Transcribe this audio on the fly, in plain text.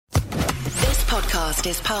podcast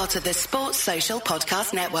is part of the Sports Social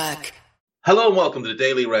Podcast Network. Hello and welcome to the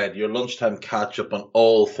Daily Red, your lunchtime catch-up on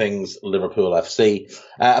all things Liverpool FC.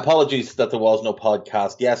 Apologies that there was no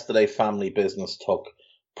podcast yesterday. Family business took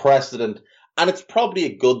precedent. And it's probably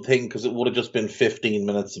a good thing because it would have just been 15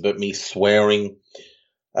 minutes about me swearing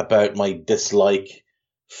about my dislike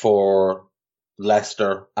for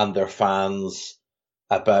Leicester and their fans,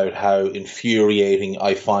 about how infuriating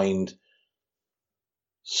I find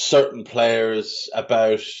certain players,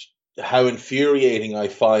 about how infuriating I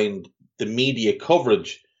find the media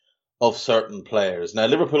coverage of certain players. Now,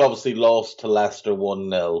 Liverpool obviously lost to Leicester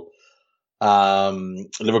 1-0.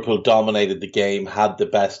 Liverpool dominated the game, had the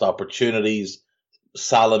best opportunities.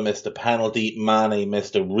 Salah missed a penalty. Mane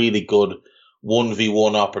missed a really good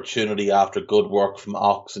 1v1 opportunity after good work from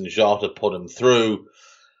Ox, and Jota put him through.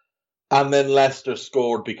 And then Leicester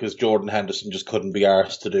scored because Jordan Henderson just couldn't be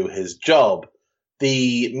arsed to do his job.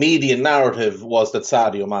 The media narrative was that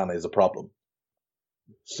Sadio Mane is a problem.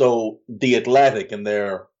 So The Athletic and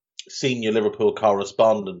their senior Liverpool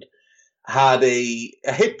correspondent had a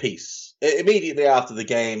hit piece immediately after the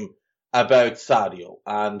game about Sadio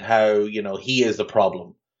and how, he is a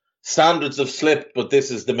problem. Standards have slipped, but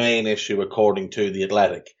this is the main issue, according to The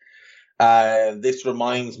Athletic. This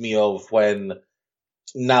reminds me of when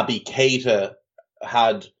Naby Keita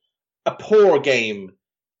had a poor game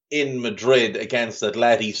in Madrid against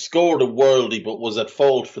Atleti, scored a worldie, but was at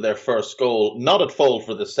fault for their first goal, not at fault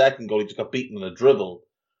for the second goal. He just got beaten in a dribble.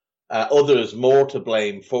 Others more to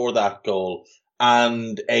blame for that goal.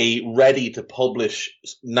 And a ready-to-publish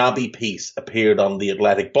Naby piece appeared on The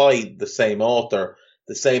Athletic by the same author.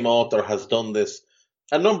 The same author has done this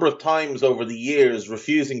a number of times over the years,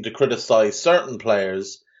 refusing to criticise certain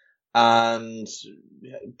players and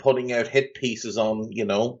putting out hit pieces on,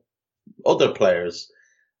 other players.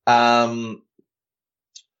 I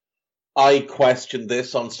questioned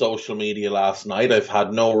this on social media last night. I've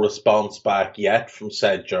had no response back yet from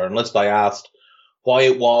said journalist. I asked why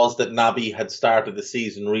it was that Naby had started the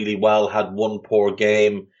season really well, had one poor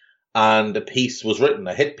game, and a hit piece was written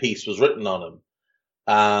on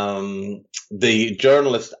him. The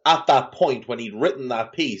journalist at that point, when he'd written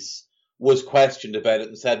that piece, was questioned about it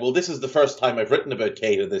and said, well, this is the first time I've written about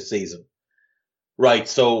Keita this season. Right,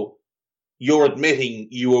 so you're admitting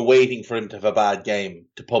you were waiting for him to have a bad game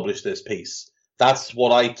to publish this piece. That's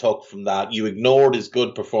what I took from that. You ignored his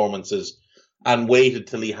good performances and waited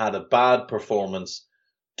till he had a bad performance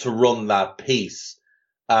to run that piece.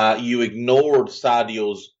 You ignored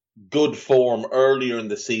Sadio's good form earlier in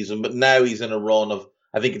the season, but now he's in a run of,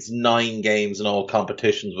 I think it's 9 games in all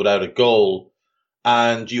competitions without a goal,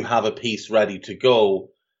 and you have a piece ready to go.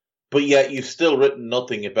 But yet you've still written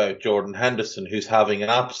nothing about Jordan Henderson, who's having an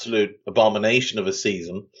absolute abomination of a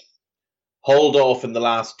season. Hauled off in the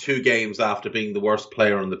last 2 games after being the worst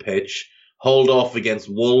player on the pitch. Hauled off against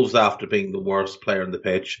Wolves after being the worst player on the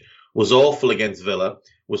pitch. Was awful against Villa.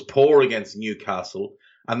 Was poor against Newcastle.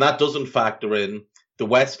 And that doesn't factor in the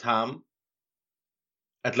West Ham,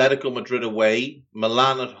 Atletico Madrid away,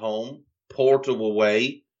 Milan at home, Porto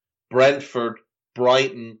away, Brentford,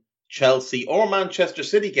 Brighton, Chelsea or Manchester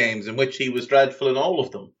City games in which he was dreadful in all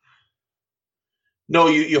of them. No,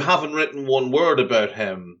 you haven't written one word about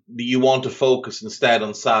him. You want to focus instead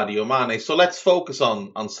on Sadio Mane. So let's focus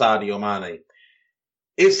on Sadio Mane.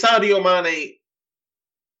 Is Sadio Mane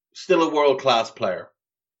still a world-class player?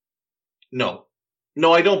 No.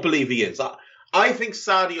 No, I don't believe he is. I think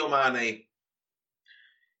Sadio Mane,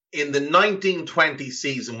 in the 1920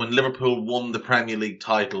 season when Liverpool won the Premier League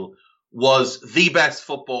title, was the best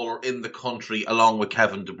footballer in the country along with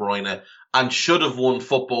Kevin De Bruyne and should have won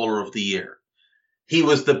Footballer of the Year. He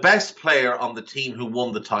was the best player on the team who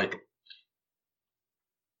won the title.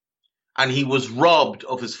 And he was robbed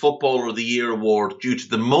of his Footballer of the Year award due to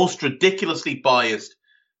the most ridiculously biased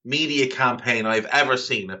media campaign I've ever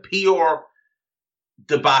seen. A pure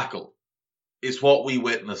debacle is what we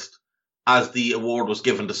witnessed as the award was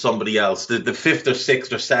given to somebody else, the 5th or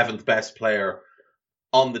 6th or 7th best player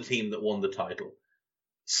on the team that won the title.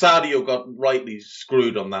 Sadio got rightly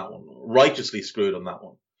screwed on that one, righteously screwed on that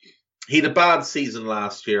one. He had a bad season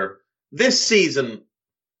last year. This season,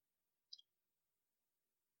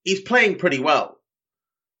 he's playing pretty well.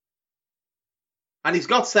 And he's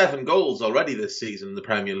got 7 goals already this season in the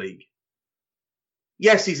Premier League.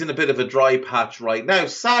 Yes, he's in a bit of a dry patch right now.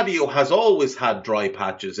 Sadio has always had dry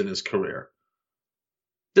patches in his career.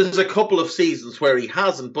 There's a couple of seasons where he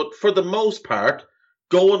hasn't, but for the most part,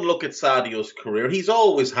 go and look at Sadio's career. He's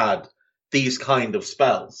always had these kind of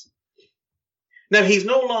spells. Now, he's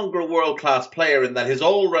no longer a world-class player in that his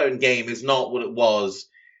all-round game is not what it was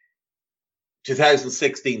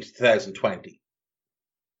 2016 to 2020.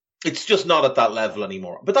 It's just not at that level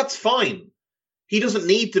anymore. But that's fine. He doesn't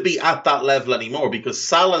need to be at that level anymore because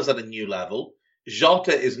Salah's at a new level.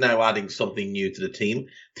 Jota is now adding something new to the team.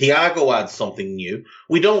 Thiago adds something new.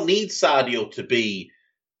 We don't need Sadio to be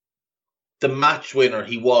the match winner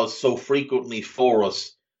he was so frequently for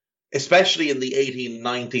us, especially in the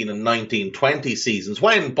 18-19 and 19-20 seasons,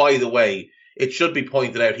 when, by the way, it should be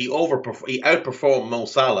pointed out, he outperformed Mo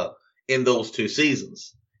Salah in those 2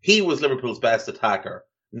 seasons. He was Liverpool's best attacker,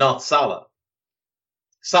 not Salah.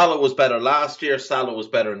 Salah was better last year. Salah was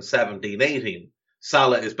better in 17-18.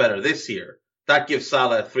 Salah is better this year. That gives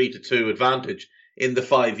Salah a 3-2 advantage in the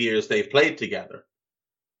 5 years they've played together.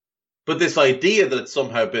 But this idea that it's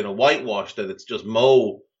somehow been a whitewash, that it's just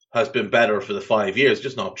Mo has been better for the 5 years,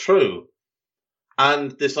 just not true.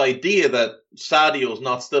 And this idea that Sadio is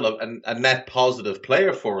not still a net positive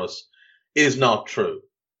player for us is not true.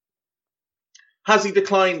 Has he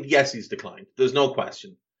declined? Yes, he's declined. There's no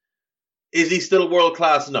question. Is he still world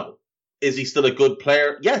class? No. Is he still a good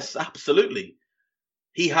player? Yes, absolutely.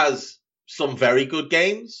 He has some very good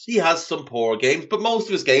games. He has some poor games, but most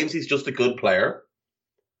of his games, he's just a good player.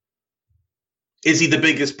 Is he the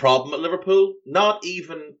biggest problem at Liverpool? Not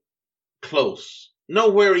even close.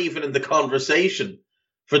 Nowhere even in the conversation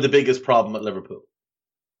for the biggest problem at Liverpool.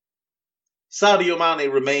 Sadio Mane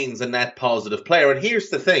remains a net positive player. And here's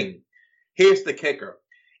the thing. Here's the kicker.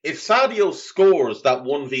 If Sadio scores that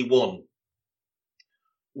 1v1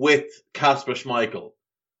 with Kasper Schmeichel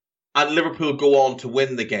and Liverpool go on to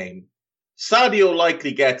win the game, Sadio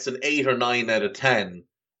likely gets an 8 or 9 out of 10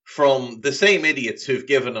 from the same idiots who've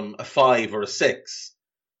given him a 5 or a 6.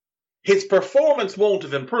 His performance won't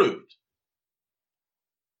have improved.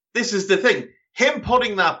 This is the thing. Him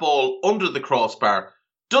putting that ball under the crossbar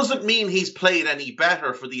doesn't mean he's played any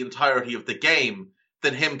better for the entirety of the game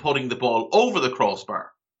than him putting the ball over the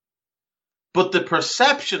crossbar. But the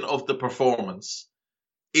perception of the performance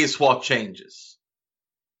is what changes.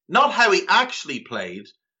 Not how he actually played,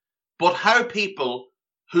 but how people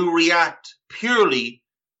who react purely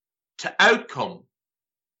to outcome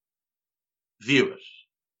view it.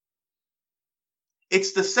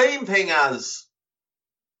 It's the same thing as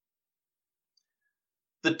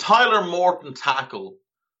the Tyler Morton tackle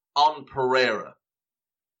on Pereira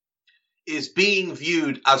is being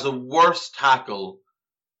viewed as a worse tackle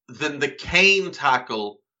than the Kane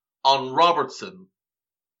tackle on Robertson,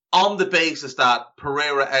 on the basis that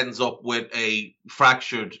Pereira ends up with a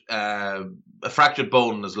fractured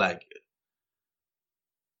bone in his leg.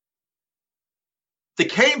 The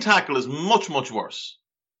Kane tackle is much, much worse.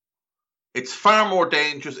 It's far more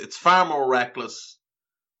dangerous. It's far more reckless.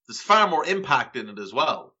 There's far more impact in it as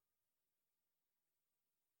well.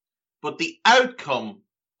 But the outcome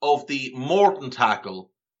of the Morton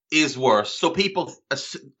tackle is worse. So people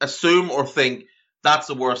assume or think that's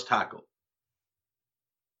the worst tackle.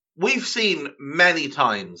 We've seen many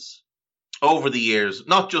times over the years,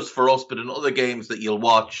 not just for us, but in other games that you'll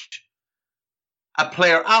watch, a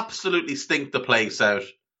player absolutely stink the place out,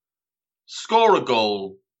 score a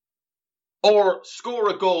goal, or score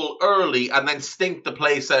a goal early and then stink the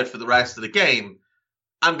place out for the rest of the game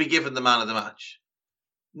and be given the man of the match.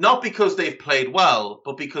 Not because they've played well,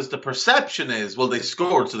 but because the perception is, well, they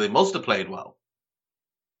scored, so they must have played well.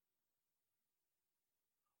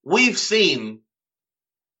 We've seen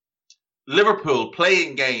Liverpool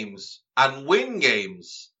playing games and win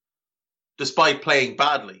games despite playing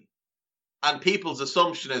badly. And people's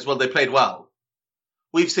assumption is, well, they played well.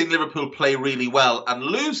 We've seen Liverpool play really well and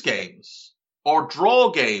lose games or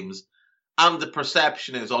draw games, and the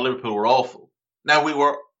perception is, oh, Liverpool were awful. Now, we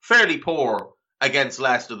were fairly poor against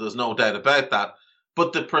Leicester, there's no doubt about that,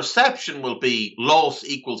 but the perception will be loss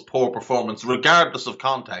equals poor performance regardless of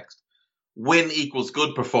context. Win equals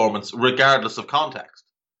good performance regardless of context.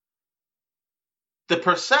 The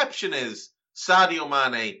perception is Sadio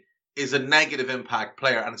Mane is a negative impact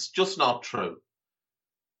player, and it's just not true.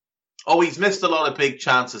 Oh, he's missed a lot of big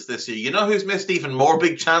chances this year. You know who's missed even more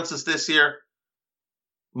big chances this year?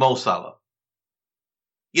 Mo Salah.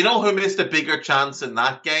 You know who missed a bigger chance in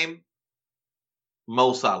that game?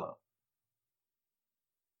 Mo Salah.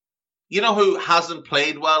 You know who hasn't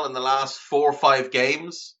played well in the last 4 or 5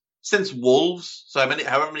 games? Since Wolves. So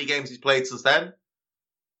however many games he's played since then?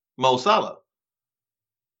 Mo Salah.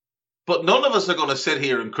 But none of us are going to sit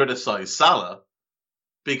here and criticize Salah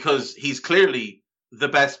because he's clearly the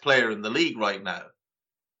best player in the league right now.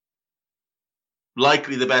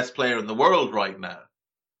 Likely the best player in the world right now.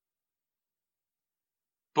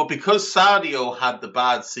 But because Sadio had the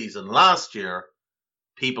bad season last year,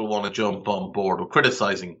 people want to jump on board with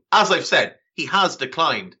criticizing. As I've said, he has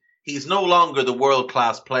declined. He's no longer the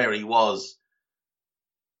world-class player he was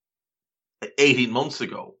 18 months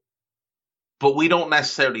ago. But we don't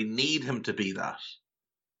necessarily need him to be that.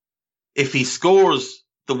 If he scores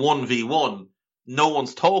the 1v1, no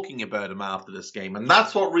one's talking about him after this game. And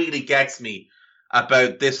that's what really gets me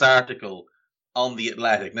about this article on The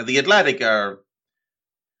Athletic. Now, The Athletic are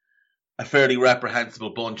a fairly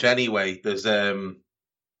reprehensible bunch anyway. There's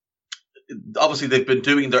obviously they've been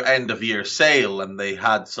doing their end of year sale, and they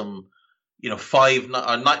had some,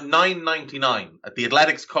 $9.99 at The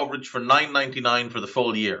Athletic's coverage for $9.99 for the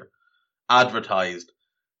full year advertised.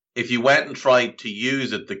 If you went and tried to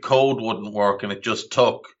use it, the code wouldn't work, and it just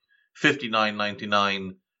took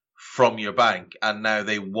 $59.99 from your bank, and now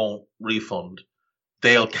they won't refund.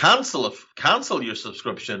 They'll cancel your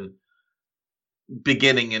subscription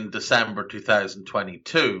beginning in December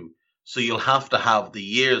 2022, so you'll have to have the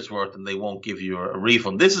year's worth, and they won't give you a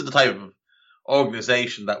refund. This is the type of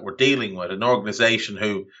organization that we're dealing with, an organization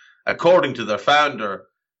who, according to their founder,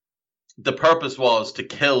 the purpose was to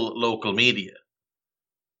kill local media,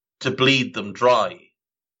 to bleed them dry,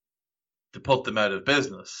 to put them out of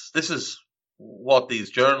business. This is what these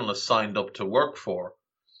journalists signed up to work for.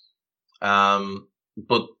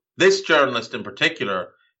 But this journalist in particular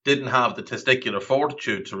didn't have the testicular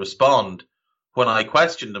fortitude to respond when I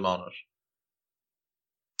questioned him on it.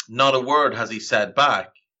 Not a word has he said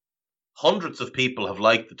back. Hundreds of people have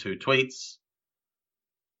liked the two tweets.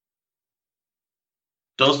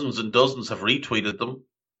 Dozens and dozens have retweeted them.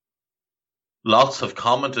 Lots have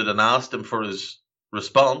commented and asked him for his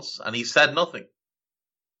response, and he said nothing.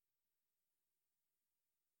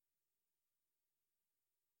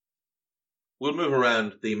 We'll move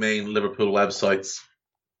around the main Liverpool websites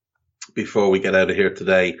before we get out of here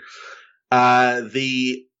today.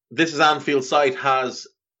 This is Anfield site has,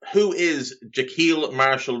 who is Jahkeele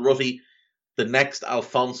Marshall-Rutty, the next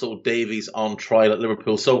Alphonso Davies on trial at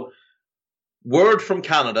Liverpool? So word from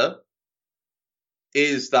Canada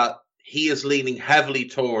is that he is leaning heavily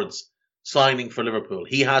towards signing for Liverpool.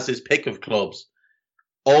 He has his pick of clubs.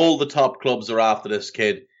 All the top clubs are after this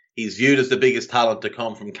kid. He's viewed as the biggest talent to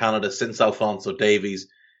come from Canada since Alphonso Davies.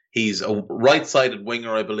 He's a right-sided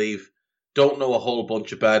winger, I believe. Don't know a whole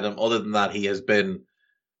bunch about him. Other than that, he has been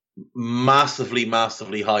massively,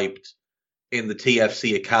 massively hyped in the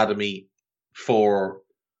TFC Academy for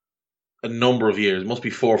a number of years. It must be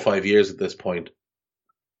 4 or 5 years at this point.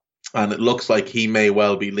 And it looks like he may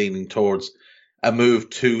well be leaning towards a move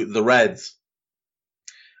to the Reds.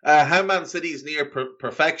 How Man City's near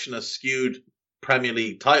perfection has skewed Premier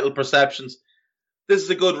League title perceptions. This is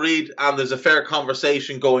a good read, and there's a fair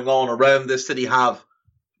conversation going on around this. City have,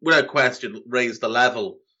 without question, raised the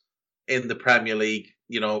level in the Premier League.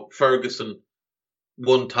 Ferguson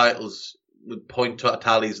won titles with point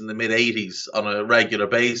tallies in the mid-80s on a regular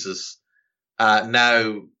basis.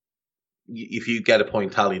 Now, if you get a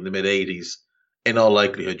point tally in the mid-80s, in all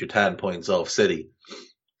likelihood, you're 10 points off City.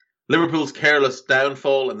 Liverpool's careless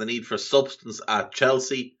downfall and the need for substance at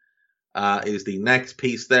Chelsea is the next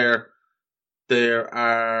piece there. There's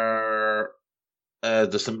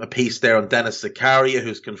a piece there on Dennis Zakaria,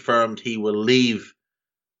 who's confirmed he will leave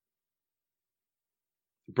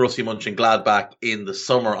Borussia Mönchengladbach in the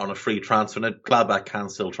summer on a free transfer. Now, Gladbach can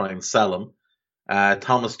still try and sell him.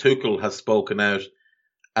 Thomas Tuchel has spoken out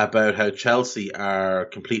about how Chelsea are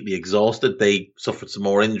completely exhausted. They suffered some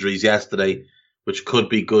more injuries yesterday, which could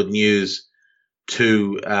be good news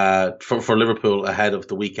for Liverpool ahead of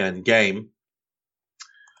the weekend game.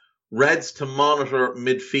 Reds to monitor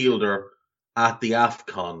midfielder at the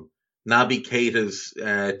AFCON. Naby Keita's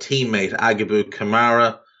teammate Agibou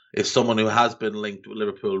Kamara is someone who has been linked with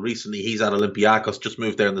Liverpool recently. He's at Olympiacos, just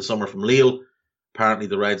moved there in the summer from Lille. Apparently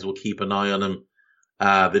the Reds will keep an eye on him.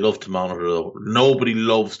 They love to monitor, though. Nobody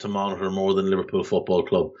loves to monitor more than Liverpool Football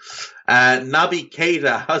Club. Naby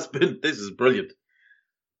Keita has been... This is brilliant.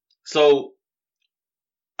 So,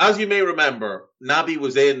 as you may remember, Naby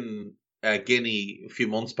was in Guinea a few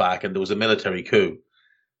months back, and there was a military coup.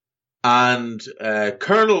 And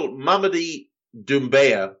Colonel Mamadi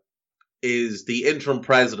Doumbouya is the interim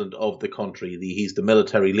president of the country. He's the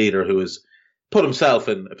military leader who has put himself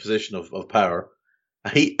in a position of power.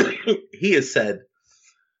 He has said,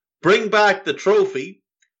 "Bring back the trophy,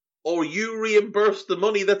 or you reimburse the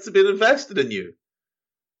money that's been invested in you,"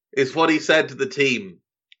 is what he said to the team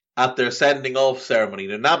at their sending off ceremony.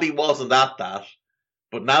 Now, Naby wasn't at that,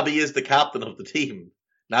 but Naby is the captain of the team.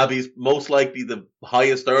 Naby's most likely the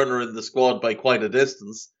highest earner in the squad by quite a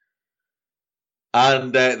distance.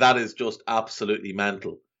 And that is just absolutely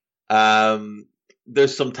mental.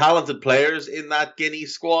 There's some talented players in that Guinea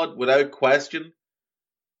squad, without question.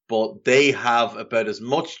 But they have about as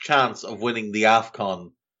much chance of winning the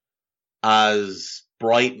AFCON as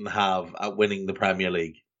Brighton have at winning the Premier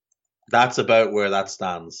League. That's about where that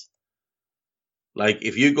stands. Like,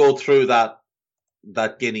 if you go through that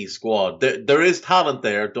Guinness squad, there is talent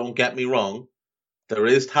there, don't get me wrong. There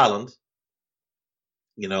is talent.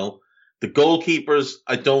 You know, the goalkeepers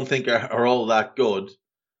I don't think are all that good.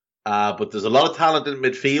 But there's a lot of talent in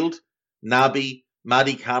midfield. Naby,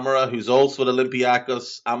 Mady Camara, who's also at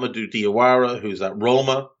Olympiacos, Amadou Diawara, who's at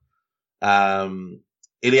Roma, Iliax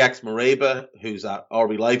Mareba, who's at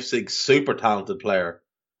RB Leipzig, super talented player.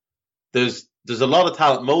 There's a lot of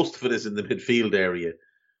talent. Most of it is in the midfield area.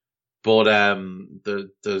 But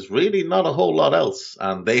there's really not a whole lot else,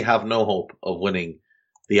 and they have no hope of winning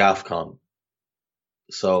the AFCON.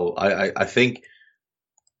 So I think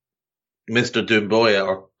Mr. Doumbouya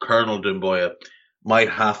or Colonel Doumbouya might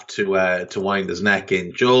have to wind his neck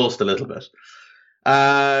in just a little bit.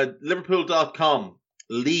 Liverpool.com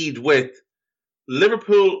lead with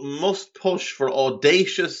Liverpool must push for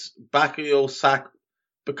audacious Bukayo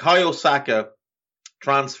Saka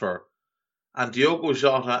transfer, and Diogo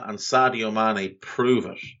Jota and Sadio Mane prove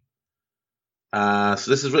it.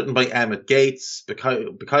 So this is written by Emmett Gates.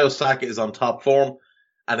 Bukayo Saka is on top form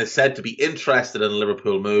and is said to be interested in a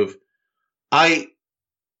Liverpool move. I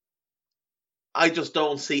just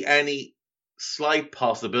don't see any slight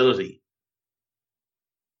possibility.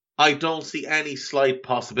 I don't see any slight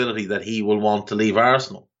possibility that he will want to leave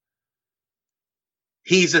Arsenal.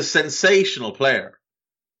 He's a sensational player.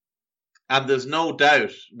 And there's no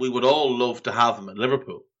doubt we would all love to have him at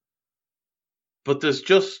Liverpool. But there's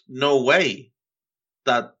just no way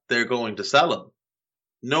that they're going to sell him.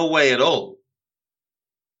 No way at all.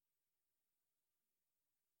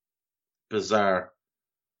 Bizarre.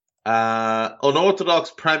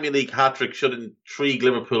 Unorthodox Premier League hat-trick should intrigue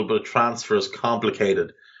Liverpool, but a transfer is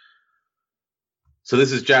complicated. So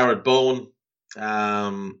this is Jared Bowen.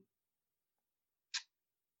 Yeah,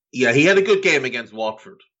 he had a good game against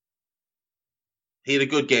Watford.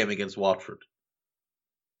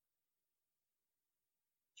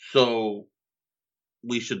 So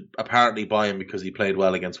we should apparently buy him because he played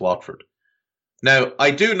well against Watford. Now,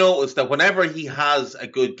 I do notice that whenever he has a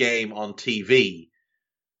good game on TV,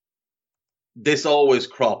 this always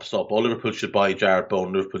crops up. Oh, Liverpool should buy Jared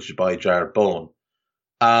Bowen. Liverpool should buy Jared Bowen.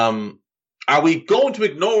 Are we going to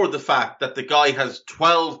ignore the fact that the guy has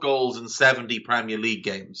 12 goals in 70 Premier League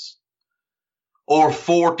games? Or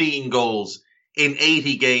 14 goals in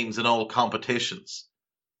 80 games in all competitions?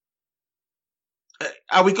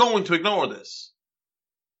 Are we going to ignore this?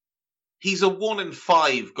 He's a 1 in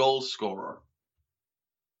 5 goal scorer.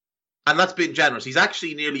 And that's been generous. He's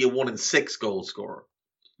actually nearly a 1 in 6 goal scorer.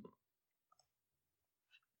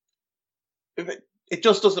 It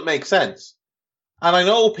just doesn't make sense. And I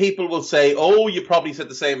know people will say, oh, you probably said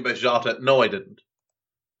the same about Jota. No, I didn't.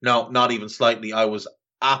 No, not even slightly. I was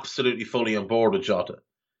absolutely fully on board with Jota.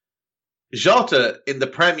 Jota in the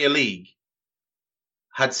Premier League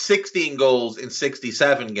had 16 goals in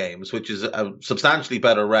 67 games, which is a substantially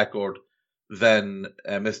better record than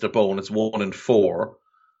Mr. Bowen. It's 1 in 4.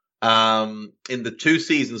 In the 2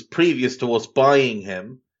 seasons previous to us buying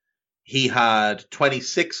him, he had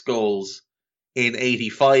 26 goals in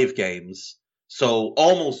 85 games. So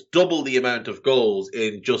almost double the amount of goals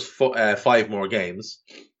in just 5 more games.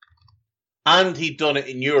 And he'd done it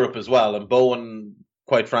in Europe as well. And Bowen,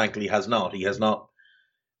 quite frankly, has not. He has not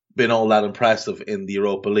been all that impressive in the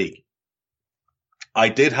Europa League. I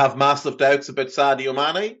did have massive doubts about Sadio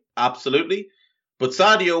Mane, absolutely. But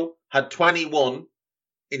Sadio had 21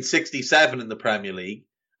 in 67 in the Premier League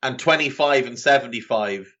and 25 in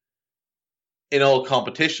 75 in all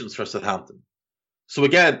competitions for Southampton. So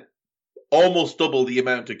again, almost double the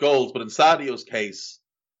amount of goals, but in Sadio's case,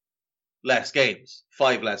 less games,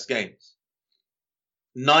 5 less games.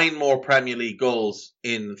 9 more Premier League goals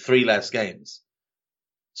in 3 less games.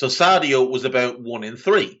 So Sadio was about 1 in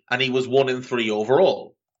 3, and he was 1 in 3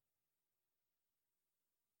 overall.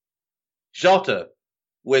 Jota,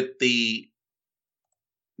 with the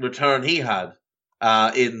return he had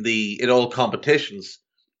in all competitions,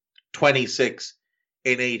 26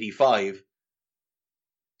 in 85.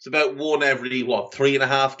 It's about 1 every,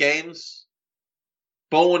 3.5 games?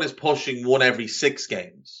 Bowen is pushing 1 every 6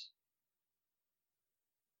 games.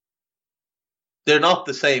 They're not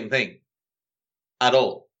the same thing. At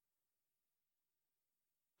all.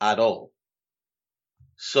 At all.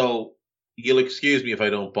 So, you'll excuse me if I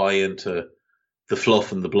don't buy into the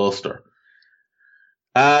fluff and the bluster.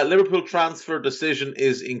 Liverpool transfer decision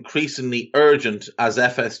is increasingly urgent as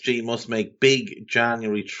FSG must make big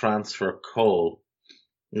January transfer call.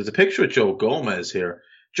 There's a picture of Joe Gomez here.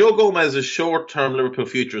 Joe Gomez's short-term Liverpool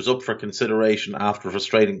future is up for consideration after a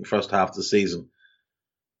frustrating first half of the season.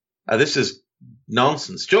 This is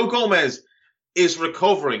nonsense. Joe Gomez is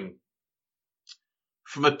recovering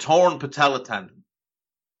from a torn patella tendon.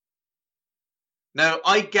 Now,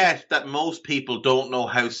 I get that most people don't know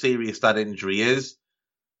how serious that injury is.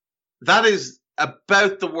 That is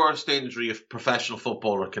about the worst injury a professional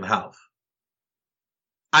footballer can have.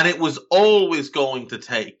 And it was always going to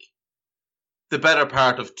take the better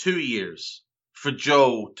part of 2 years for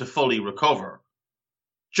Joe to fully recover.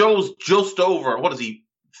 Joe's just over,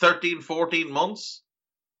 13, 14 months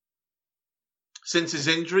since his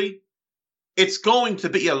injury? It's going to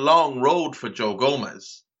be a long road for Joe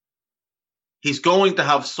Gomez. He's going to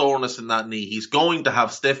have soreness in that knee. He's going to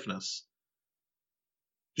have stiffness.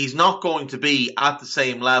 He's not going to be at the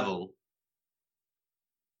same level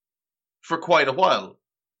for quite a while.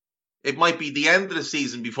 It might be the end of the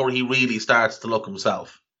season before he really starts to look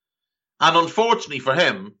himself. And unfortunately for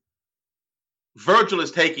him, Virgil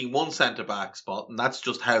is taking one centre-back spot, and that's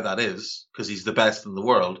just how that is, because he's the best in the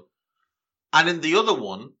world. And in the other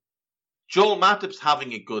one, Joel Matip's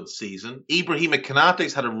having a good season. Ibrahima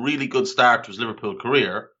Konate's had a really good start to his Liverpool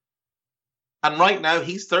career. And right now,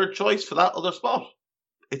 he's third choice for that other spot.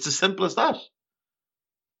 It's as simple as that.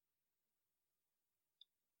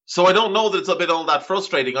 So I don't know that it's a bit all that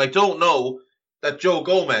frustrating. I don't know that Joe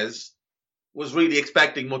Gomez was really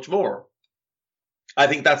expecting much more. I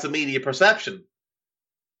think that's a media perception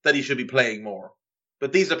that he should be playing more.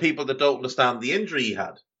 But these are people that don't understand the injury he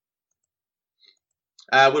had.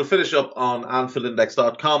 We'll finish up on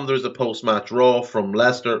AnfieldIndex.com. There's a post-match Raw from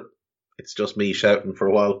Leicester. It's just me shouting for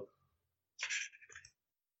a while.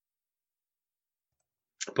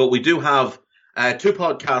 But we do have 2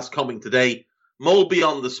 podcasts coming today. Molby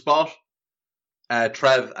on the Spot,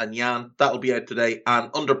 Trev and Jan. That'll be out today. And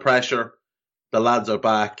Under Pressure, the lads are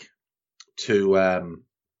back to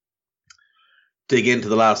dig into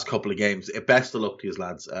the last couple of games. Best of luck to you,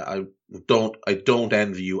 lads. I don't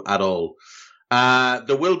envy you at all.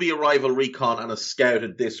 There will be a rival recon and a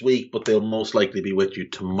scouted this week, but they'll most likely be with you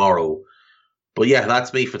tomorrow. But yeah,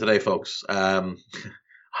 that's me for today, folks. I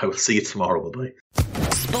will see you tomorrow. Bye-bye.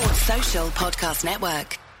 Sports Social Podcast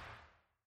Network.